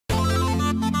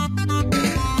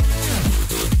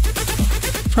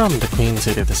From the Queen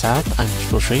City of the South, I'm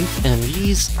triplestrafe, and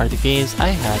these are the games I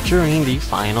had during the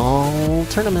final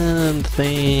tournament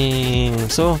thing.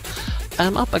 So,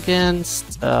 I'm up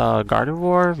against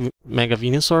Gardevoir, Mega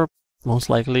Venusaur, most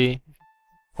likely.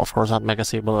 Of course, not Mega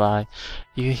Sableye.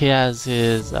 He has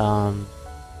his, not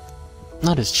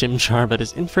his Chimchar, but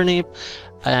his Infernape.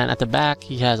 And at the back,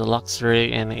 he has a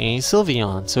Luxray and a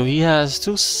Sylveon. So he has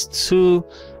two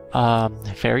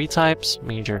fairy types,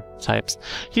 major types.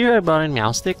 Here I brought in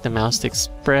Meowstic, the Meowstic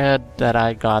spread that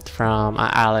I got from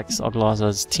Alex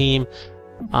Oglosa's team.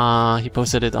 He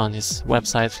posted it on his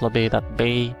website,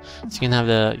 flabe.bay, so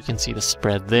you can see the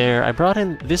spread there. I brought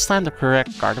in this time the correct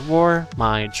Gardevoir,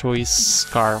 my choice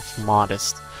Scarf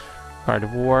Modest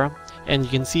Gardevoir, and you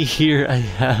can see here I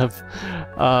have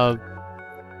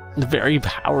the very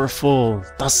powerful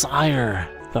Sire,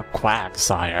 the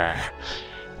Quagsire,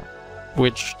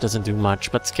 which doesn't do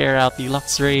much but scare out the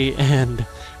Luxray and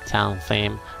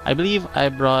Talonflame. I believe I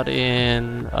brought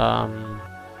in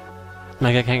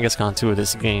Mega Kangaskhan too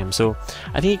this game, so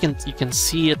I think you can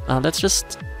see it. Let's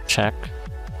just check.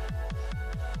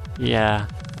 Yeah,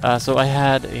 so I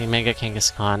had a Mega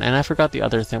Kangaskhan, and I forgot the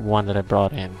other one that I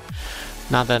brought in.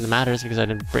 Not that it matters because I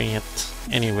didn't bring it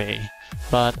anyway,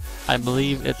 but I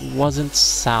believe it wasn't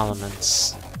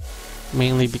Salamence,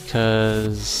 mainly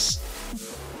because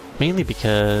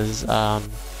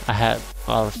I had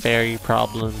a lot of fairy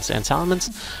problems, and Salamence,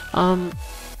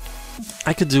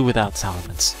 I could do without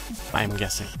Salamence, I'm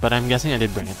guessing. But I'm guessing I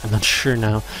did bring it. I'm not sure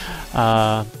now.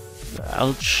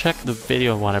 I'll check the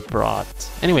video of what I brought.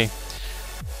 Anyway,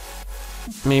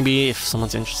 maybe if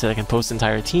someone's interested, I can post the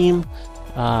entire team.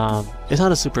 It's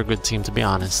not a super good team, to be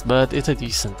honest, but it's a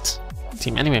decent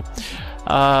team. Anyway,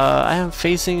 I am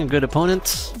facing a good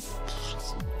opponent,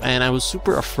 and I was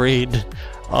super afraid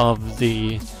of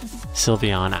the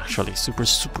Sylveon, actually.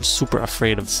 Super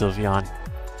afraid of Sylveon,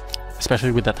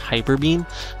 especially with that Hyper Beam.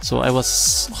 So I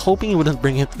was hoping he wouldn't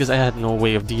bring it because I had no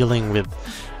way of dealing with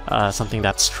something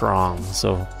that strong.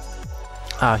 So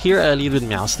here I lead with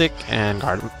Meowstic and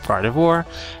Gardevoir.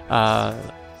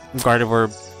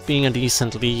 Gardevoir being a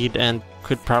decent lead and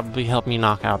could probably help me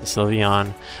knock out the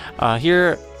Sylveon.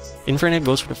 Here Infernape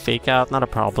goes for the Fake Out, not a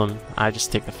problem. I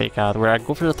just take the Fake Out, where I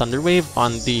go for the Thunder Wave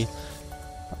on the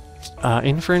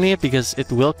Infernape because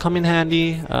it will come in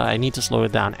handy. I need to slow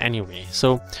it down anyway.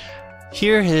 So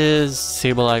here his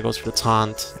Sableye goes for the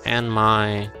Taunt, and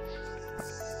my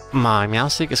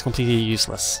Meowstic is completely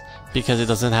useless because it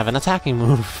doesn't have an attacking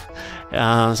move.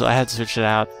 So I had to switch it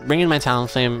out. Bring in my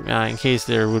Talonflame in case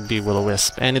there would be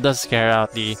Will-O-Wisp, and it does scare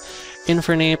out the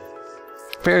Infernape.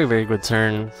 Very good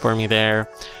turn for me there.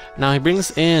 Now he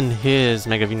brings in his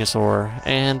Mega Venusaur,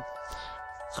 and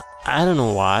I don't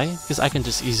know why, because I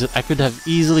could have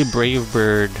easily Brave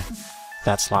Bird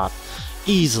that slot.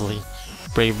 Easily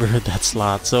Brave Bird that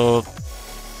slot. So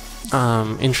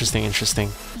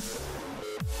interesting.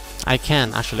 I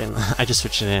can actually, I just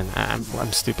switched it in.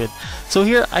 I'm stupid. So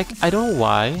here I don't know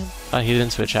why he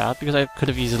didn't switch out, because I could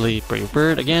have easily Brave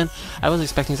Bird. Again, I was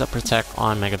expecting to protect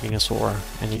on Mega Venusaur,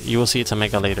 and you will see it's a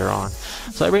Mega later on.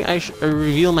 So I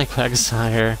reveal my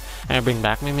Quagsire, and I bring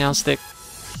back my Meowstic.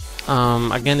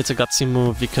 Again, it's a gutsy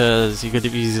move because he could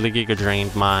have easily Giga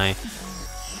Drained my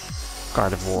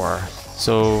Gardevoir.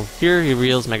 So here he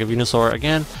reveals Mega Venusaur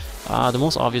again, the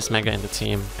most obvious Mega in the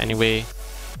team anyway.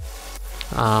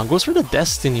 Goes for the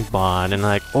Destiny Bond, and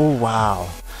like, oh wow,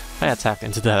 if I attacked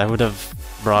into that, I would have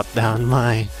brought down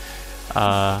my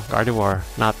Gardevoir.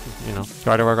 Not,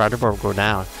 Gardevoir would go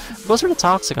down. Goes for the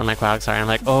Toxic on my Quagsire, and I'm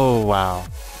like, oh wow,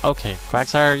 okay,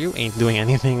 Quagsire, you ain't doing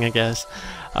anything, I guess.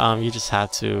 You just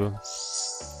have to,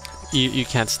 you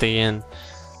can't stay in.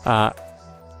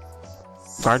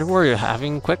 Gardevoir, you're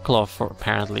having Quick Claw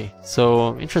apparently,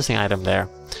 so interesting item there.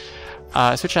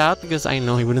 I switch out because I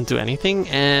know he wouldn't do anything,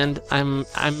 and I'm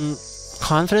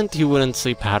confident he wouldn't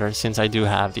Sleep Powder since I do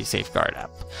have the Safeguard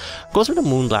app. Goes for the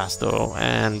Moonblast though,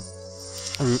 and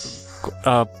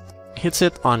hits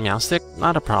it on Meowstic,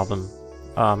 not a problem.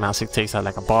 Meowstic takes out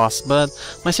like a boss, but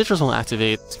my Citrus won't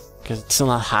activate because it's still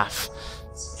not half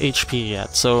HP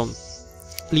yet. So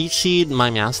Leech Seed my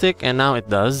Meowstic, and now it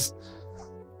does.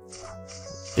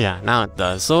 Yeah, now it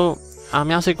does. So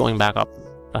Meowstic going back up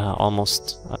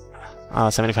almost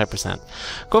 75%.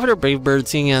 Go for the Brave Bird,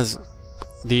 seeing as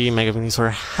the Mega Venusaur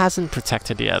hasn't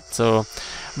protected yet. So,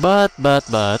 but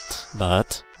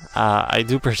I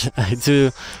do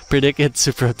predict it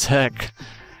to protect,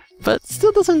 but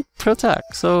still doesn't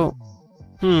protect. So,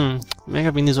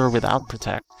 Mega Venusaur without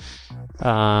protect.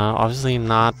 Obviously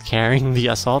not carrying the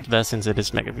Assault Vest since it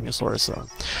is Mega Venusaur. So,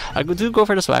 I do go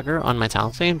for the Swagger on my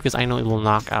Talonflame because I know it will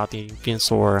knock out the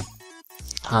Venusaur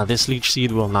this Leech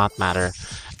Seed will not matter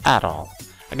at all.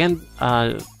 Again,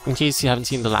 in case you haven't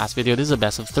seen the last video, this is a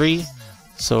best of 3.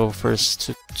 So first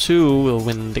 2 will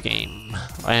win the game,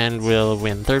 and will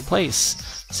win 3rd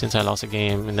place. Since I lost a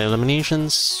game in the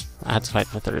eliminations, I had to fight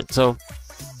for 3rd. So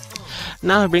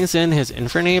now he brings in his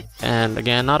Infernape, and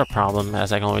again, not a problem,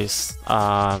 as I can always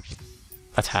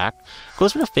attack.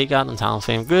 Goes for the Fake Out on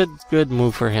Talonflame. Good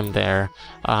move for him there.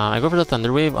 I go for the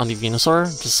Thunder Wave on the Venusaur,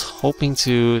 just hoping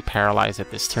to paralyze it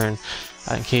this turn.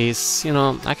 In case, you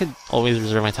know, I could always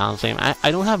reserve my Talonflame. I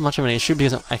don't have much of an issue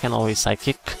because I can always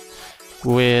Psychic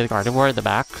with Gardevoir at the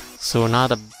back, so not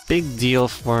a big deal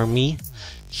for me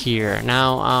here.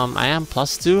 Now, I am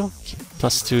 +2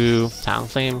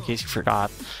 Talonflame, in case you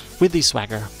forgot, with the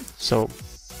Swagger. So,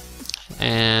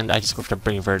 and I just go for the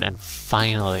Brave Bird, and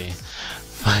finally,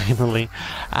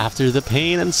 after the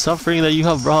pain and suffering that you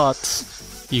have brought,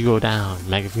 you go down,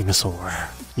 Mega Venusaur.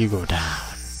 You go down.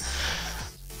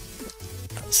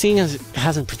 Seeing as it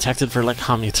hasn't protected for like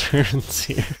how many turns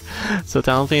here, so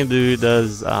Talonflame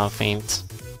does faint,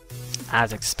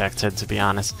 as expected, to be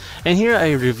honest. And here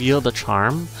I reveal the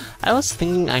Charm. I was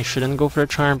thinking I shouldn't go for a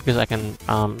Charm because I can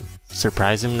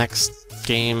surprise him next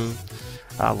game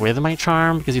with my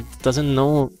Charm, because he doesn't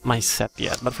know my set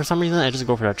yet. But for some reason I just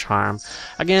go for a Charm.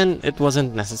 Again, it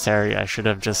wasn't necessary. I should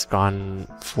have just gone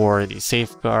for the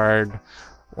Safeguard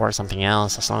or something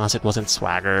else, as long as it wasn't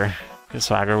Swagger. Because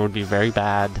Swagger would be very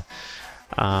bad.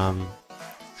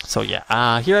 So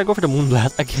yeah, here I go for the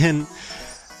Moonblast again.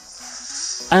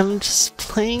 I'm just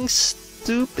playing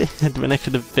stupid when I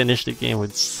could have finished the game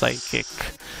with Psychic.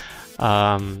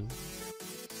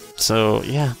 So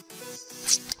yeah,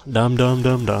 dumb.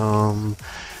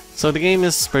 So the game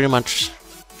is pretty much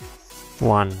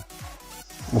won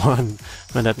when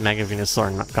that Mega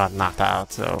Venusaur got knocked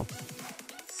out. So.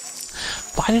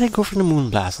 Why did I go for the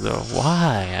Moonblast though?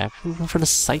 Why? I could go for the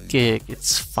Psychic.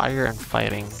 It's fire and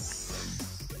fighting.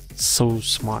 So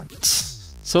smart.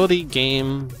 So the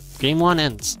game 1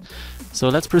 ends. So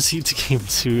let's proceed to game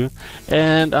 2.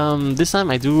 And this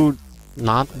time I do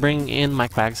not bring in my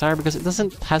Quagsire because it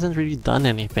hasn't really done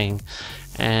anything.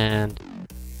 And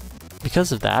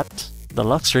because of that, the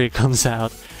Luxray comes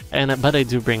out. But I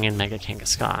do bring in Mega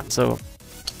Kangaskhan. So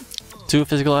 2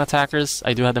 physical attackers.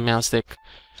 I do have the Meowstic.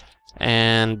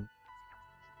 And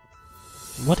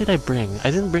what did I bring? I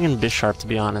didn't bring in Bisharp, to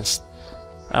be honest.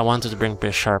 I wanted to bring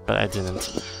Bisharp, but I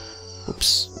didn't.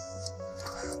 Oops.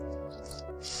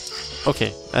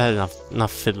 Okay,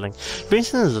 enough fiddling.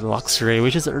 Brings in his Luxray,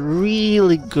 which is a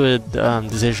really good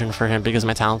decision for him because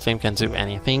my Talonflame can do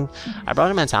anything. I brought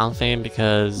in my Talonflame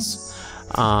because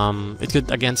it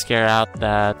could again scare out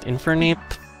that Infernape,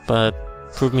 but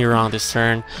proved me wrong this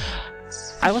turn.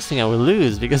 I was thinking I would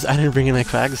lose because I didn't bring in my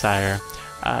Quagsire.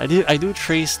 I do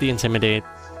trace the Intimidate,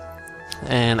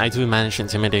 and I do manage to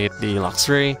intimidate the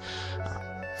Luxray.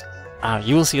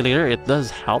 You will see later, it does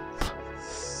help.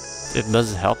 It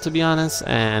does help, to be honest,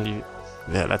 and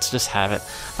yeah, let's just have it.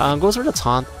 Goes for the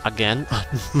Taunt again on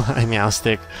my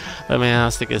Meowstic. But my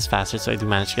Meowstic is faster, so I do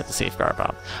manage to get the Safeguard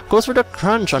out. Goes for the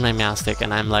Crunch on my Meowstic,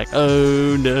 and I'm like,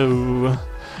 oh no.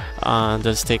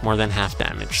 Does take more than half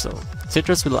damage, so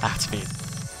Citrus will activate.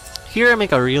 Here I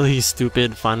make a really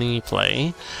stupid, funny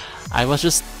play. I was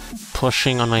just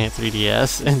pushing on my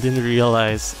 3DS and didn't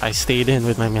realize I stayed in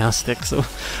with my Meowstic, so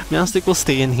Meowstic will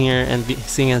stay in here, and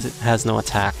seeing as it has no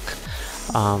attack,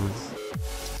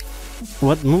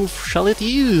 what move shall it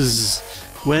use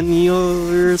when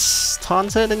you're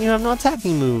taunted and you have no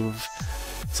attacking move?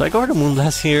 So I go for the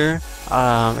Moonblast here,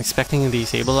 expecting the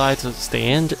Sableye to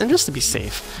stay in, and just to be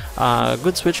safe.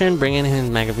 Good switch in, bring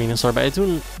in Mega Venusaur, but I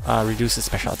do reduce his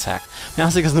special attack.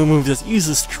 Meowstic has no move, just use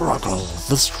the struggle.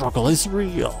 The struggle is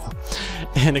real.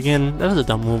 And again, that was a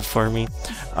dumb move for me,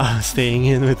 staying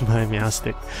in with my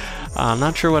Meowstic. I'm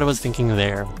not sure what I was thinking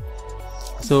there.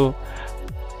 So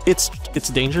it's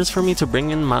dangerous for me to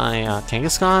bring in my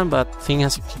Kangaskhan, but thing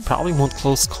is, he probably won't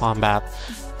close combat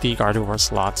the Gardevoir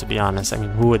slot, to be honest. I mean,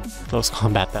 who would close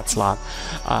combat that slot?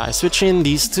 I switch in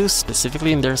these two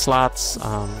specifically in their slots,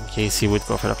 in case he would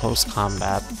go for the close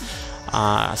combat.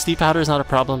 Sleep Powder is not a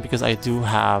problem because I do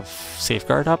have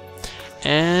Safeguard up.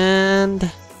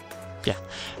 And yeah,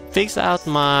 fakes out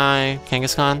my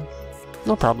Kangaskhan,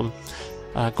 no problem.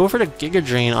 Go for the Giga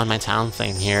Drain on my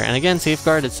Talonflame here, and again,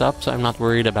 Safeguard it's up, so I'm not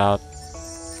worried about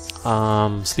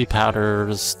Sleep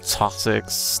Powders, Toxics,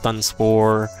 Stun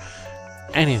Spore,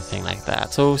 anything like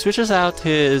that. So switches out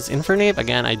his Infernape.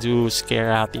 Again, I do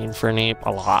scare out the Infernape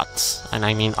a lot, and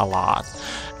I mean a lot.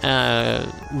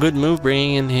 Good move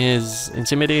bringing in his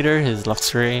Intimidator, his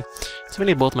Luxray.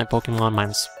 Intimidate both my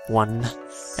Pokemon -1,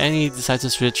 and he decides to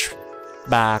switch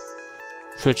back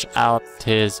switch out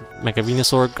his Mega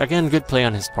Venusaur. Again, good play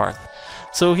on his part.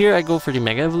 So here I go for the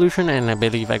Mega Evolution, and I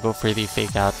believe I go for the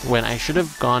Fake Out when I should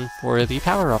have gone for the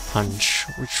Power Up Punch,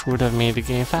 which would have made the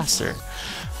game faster.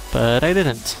 But I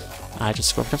didn't. I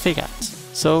just go for the Fake Out.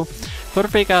 So, go to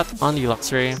Fake Out on the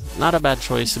Luxray. Not a bad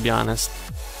choice, to be honest.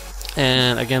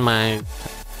 And again,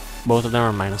 both of them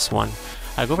are -1.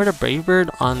 I go for the Brave Bird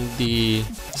on the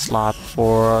slot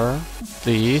for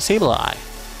the Sableye.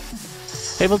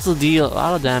 Able to deal a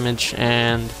lot of damage,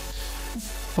 and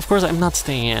of course I'm not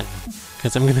staying in,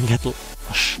 because I'm gonna get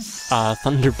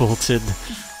thunderbolted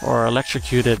or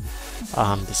electrocuted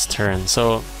this turn.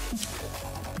 So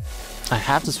I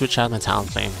have to switch out my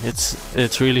Talonflame.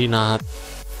 It's really not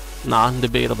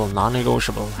non-debatable,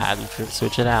 non-negotiable. Had to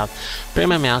switch it out. Bring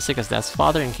my Meowstic as Death's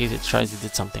Father in case it tries to do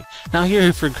something. Now here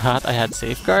I forgot I had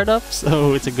Safeguard up,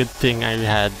 so it's a good thing I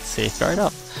had Safeguard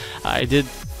up. I did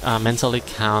mentally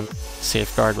count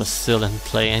Safeguard was still in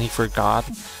play, and he forgot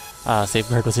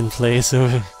Safeguard was in play,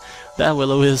 so that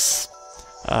Will-O-Wisp,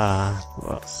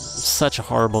 well, such a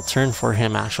horrible turn for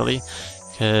him actually,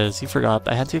 because he forgot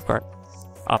I had Safeguard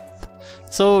up.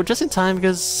 So just in time,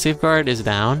 because Safeguard is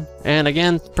down, and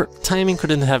again, timing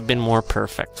couldn't have been more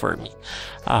perfect for me,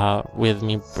 with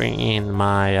me bringing in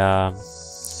my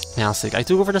Meowstic. I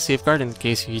do go for the Safeguard in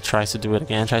case he tries to do it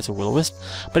again, tries to Will-O-Wisp,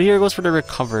 but here goes for the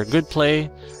Recover. Good play,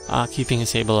 keeping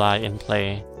his Sableye in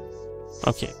play.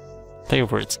 Okay, play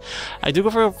of words. I do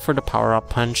go for the Power Up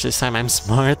Punch. This time I'm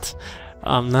smart.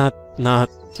 Not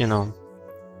you know,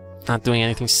 not doing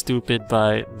anything stupid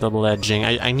by double edging.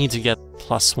 I need to get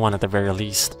 +1 at the very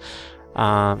least,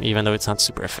 even though it's not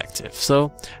super effective.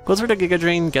 So goes for the Giga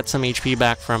Drain, get some HP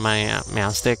back from my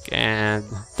Meowstic, and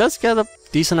does get a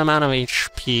decent amount of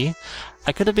HP.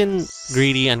 I could have been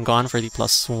greedy and gone for the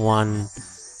 +1,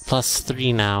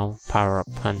 +3 now Power Up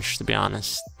Punch, to be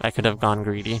honest. I could have gone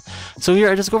greedy. So here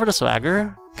I just go for the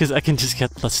Swagger, because I can just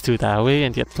get +2 that way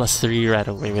and get +3 right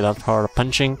away without Power Up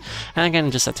Punching, and I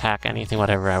can just attack anything,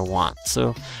 whatever I want.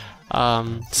 So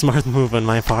smart move on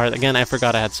my part. Again, I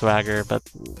forgot I had Swagger, but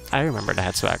I remembered I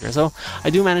had Swagger. So I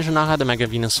do manage to knock out the Mega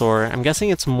Venusaur. I'm guessing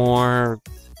it's more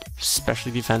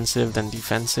especially defensive than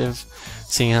defensive,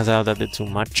 seeing as how that did too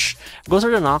much. Goes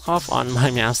for the knockoff on my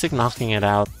Meowstic, knocking it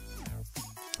out.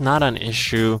 Not an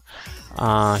issue.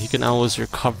 He can always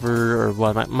recover or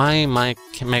what. My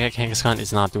Mega Kangaskhan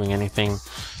is not doing anything,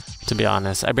 to be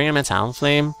honest. I bring him a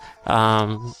Talonflame,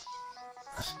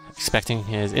 expecting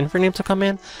his Infernape to come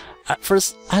in. At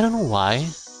first, I don't know why.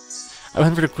 I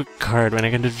went for the quick card when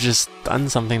I could have just done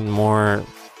something more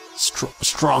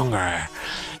stronger.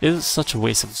 It was such a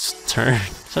waste of turn.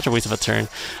 Such a waste of a turn.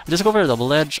 I just go for a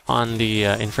Double Edge on the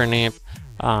Infernape.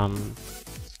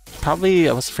 Probably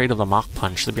I was afraid of the Mach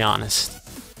Punch, to be honest.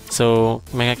 So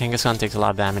Mega Kangaskhan takes a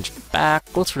lot of damage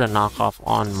back. Goes for the knockoff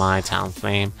on my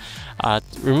Talonflame,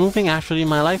 removing actually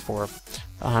my Life Orb.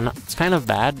 It's kind of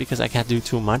bad because I can't do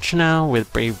too much now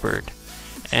with Brave Bird,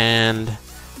 and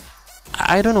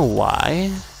I don't know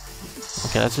why.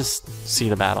 Okay, let's just see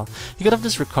the battle. He could have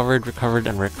just recovered,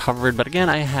 but again,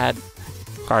 I had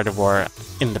Gardevoir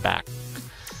in the back.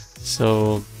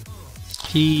 So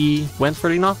he went for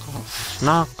the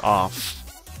knockoff.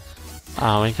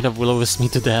 He could have Will-O-Wisp me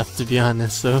to death, to be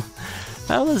honest. So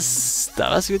that was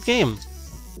a good game.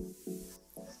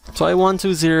 So I won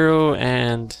 2-0,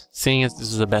 and seeing as this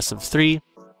was the best of 3,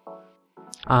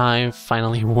 I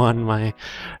finally won my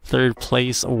 3rd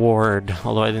place award,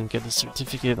 although I didn't get the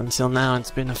certificate until now.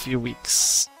 It's been a few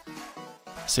weeks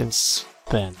since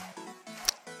then.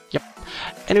 Yep.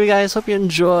 Anyway guys, hope you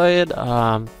enjoyed.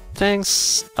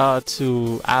 Thanks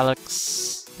to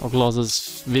Alex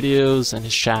Ogloza's videos and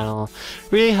his channel.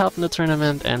 Really helped in the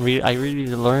tournament, and I really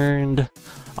learned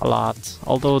a lot.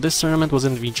 Although this tournament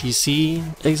wasn't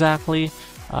VGC exactly,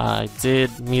 I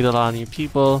did meet a lot of new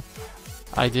people.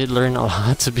 I did learn a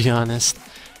lot, to be honest,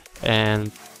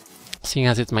 and seeing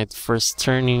as it's my first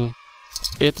tourney,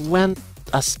 it went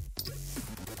as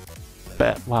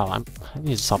wow, I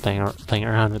need to stop playing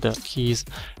around with the keys.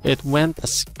 It went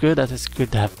as good as it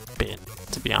could have been,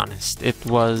 to be honest. It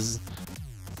was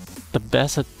the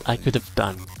best that I could have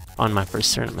done on my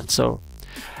first tournament. So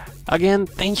again,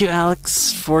 thank you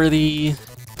Alex for the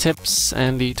tips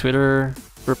and the Twitter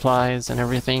replies and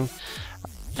everything.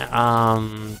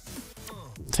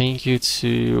 Thank you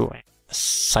to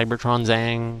Cybertron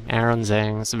Zhang, Aaron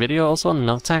Zhang's video, also on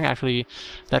Miltank, actually,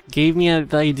 that gave me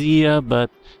the idea, but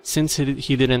since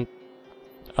he didn't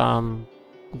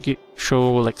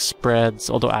show like spreads,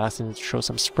 although Alex didn't show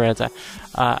some spreads,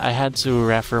 I had to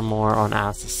refer more on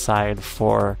Alex's side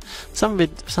for some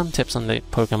tips on the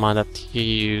Pokemon that he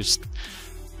used.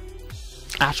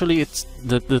 Actually, it's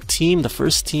the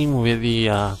first team with the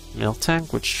milk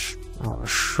tank, which I'll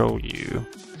show you.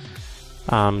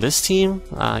 This team,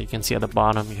 you can see at the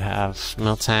bottom you have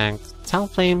milk tank,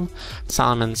 Talonflame,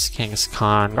 Salamence,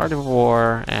 Kangaskhan,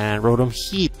 Gardevoir, and Rotom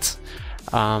Heat.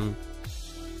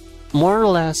 More or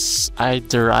less, I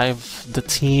derive the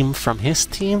team from his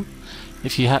team.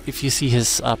 If you see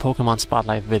his Pokemon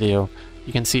Spotlight video,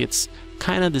 you can see it's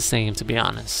kind of the same, to be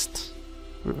honest.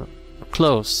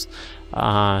 Close.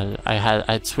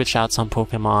 I'd switch out some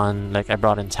Pokemon, like I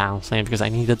brought in Talonflame because I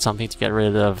needed something to get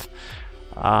rid of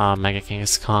Mega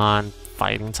Kangaskhan,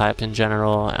 fighting type in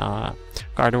general.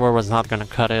 Gardevoir was not gonna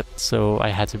cut it, so I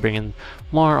had to bring in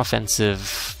more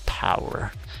offensive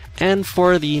power. And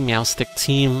for the Meowstic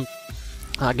team,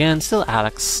 again, still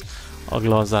Alex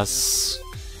Ogloza's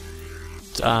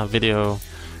video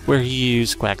where he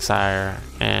used Quagsire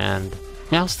and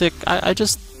Meowstic. I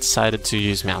just decided to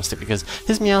use Meowstic because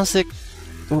his Meowstic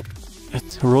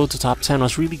road to top 10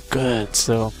 was really good,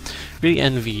 so really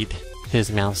envied his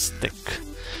Meowstic,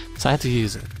 so I had to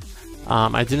use it.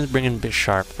 I didn't bring in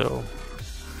Bisharp though.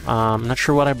 I'm not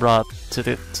sure what I brought to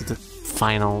the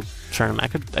final tournament.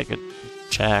 I could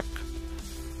check,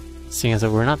 seeing as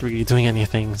though we're not really doing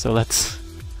anything, so let's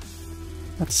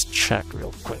check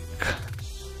real quick.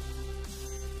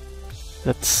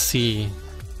 Let's see.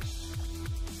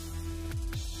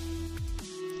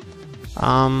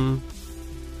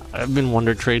 I've been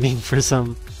wonder trading for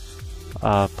some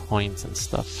points and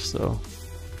stuff, so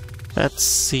let's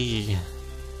see.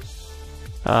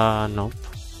 Nope.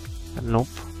 Nope.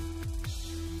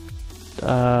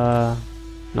 No,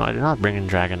 I did not bring in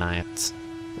Dragonite.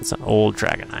 It's an old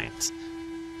Dragonite.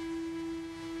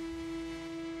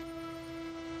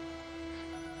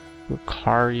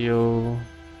 Lucario,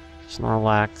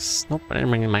 Snorlax. Nope, I didn't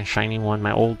bring in my shiny one,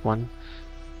 my old one.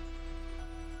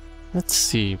 Let's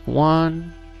see.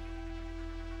 1,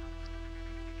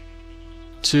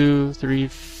 2, 3,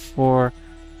 4,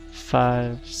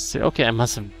 5, 6. Okay, I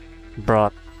must have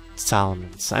brought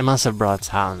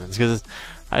Salamence. Because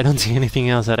I don't see anything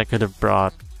else that I could have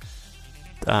brought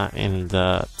in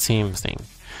the team thing.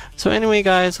 So anyway,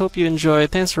 guys, hope you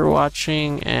enjoyed. Thanks for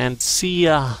watching, and see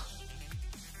ya.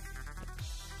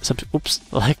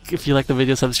 If you like the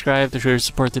video, subscribe to show your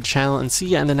support to the channel, and see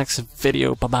ya in the next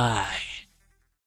video. Bye bye.